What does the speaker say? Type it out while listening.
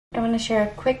I want to share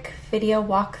a quick video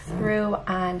walkthrough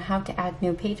on how to add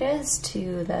new pages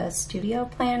to the Studio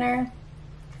Planner.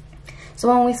 So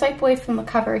when we swipe away from the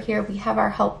cover here, we have our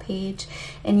help page,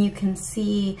 and you can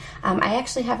see I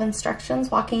actually have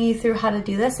instructions walking you through how to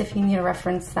do this if you need to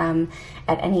reference them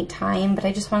at any time, but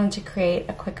I just wanted to create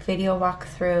a quick video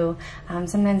walkthrough.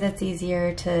 Sometimes it's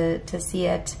easier to see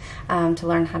it, to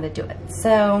learn how to do it.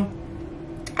 So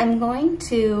I'm going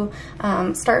to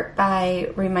start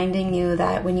by reminding you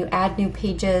that when you add new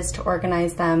pages to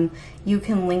organize them, you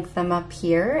can link them up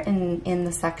here in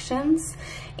the sections.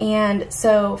 And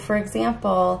so, for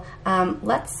example,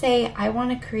 let's say I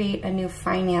want to create a new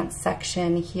finance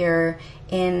section here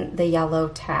in the yellow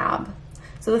tab.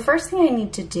 So the first thing I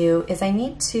need to do is I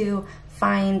need to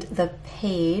find the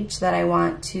page that I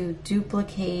want to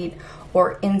duplicate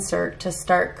or insert to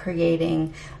start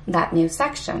creating that new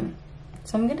section.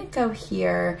 So I'm going to go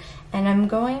here and I'm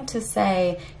going to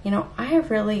say, you know, I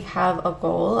really have a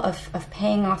goal of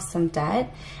paying off some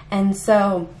debt. And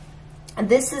so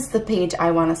this is the page I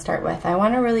want to start with. I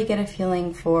want to really get a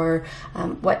feeling for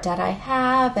what debt I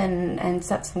have and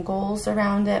set some goals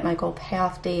around it, my goal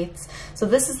payoff dates. So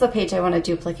this is the page I want to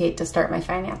duplicate to start my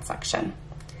finance section.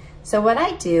 So what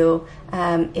I do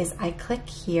is I click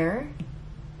here,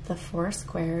 the 4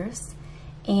 squares,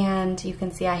 and you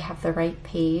can see I have the right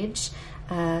page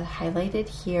highlighted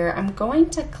here. I'm going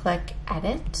to click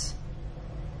Edit,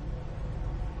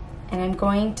 and I'm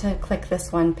going to click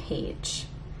this one page.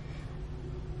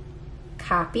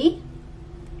 Copy.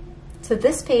 So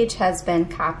this page has been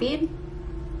copied,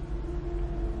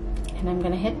 and I'm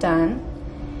going to hit Done.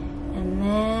 And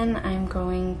then I'm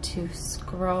going to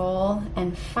scroll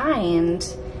and find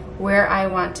where I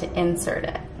want to insert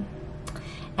it.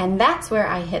 And that's where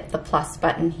I hit the plus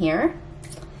button here.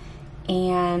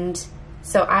 And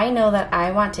so I know that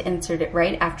I want to insert it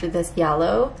right after this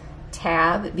yellow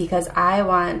tab because I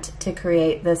want to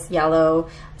create this yellow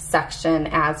section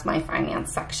as my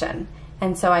finance section.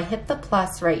 And so I hit the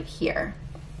plus right here.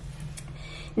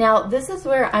 Now this is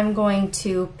where I'm going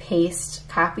to paste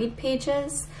copied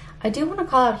pages. I do want to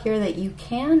call out here that you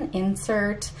can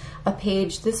insert a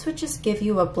page. This would just give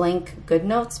you a blank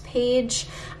Goodnotes page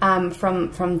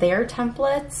from their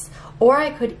templates, or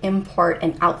I could import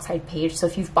an outside page. So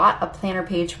if you've bought a planner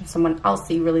page from someone else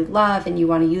that you really love and you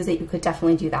want to use it, you could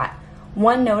definitely do that.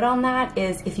 One note on that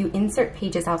is if you insert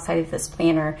pages outside of this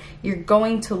planner, you're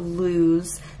going to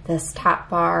lose this top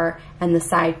bar and the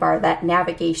sidebar. That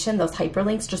navigation, those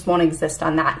hyperlinks just won't exist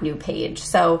on that new page.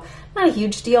 So not a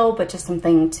huge deal, but just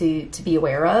something to be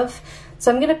aware of.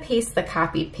 So I'm going to paste the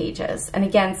copied pages. And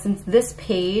again, since this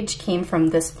page came from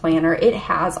this planner, it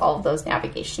has all of those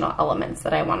navigational elements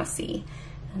that I want to see.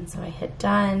 And so I hit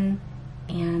Done,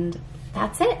 and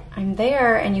that's it. I'm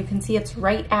there, and you can see it's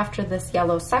right after this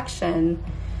yellow section.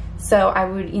 So I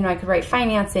would, I could write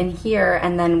finance in here,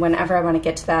 and then whenever I want to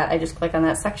get to that, I just click on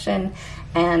that section,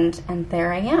 and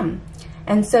there I am.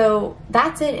 And so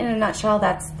that's it in a nutshell.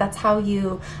 That's how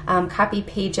you copy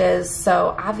pages.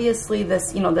 So obviously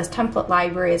this, this template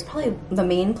library is probably the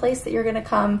main place that you're going to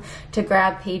come to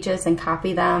grab pages and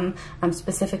copy them.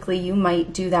 Specifically, you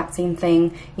might do that same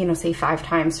thing, say 5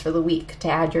 times for the week to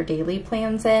add your daily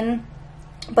plans in.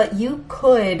 But you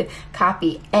could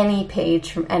copy any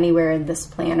page from anywhere in this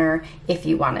planner if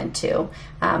you wanted to.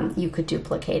 You could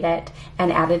duplicate it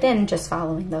and add it in just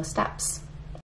following those steps.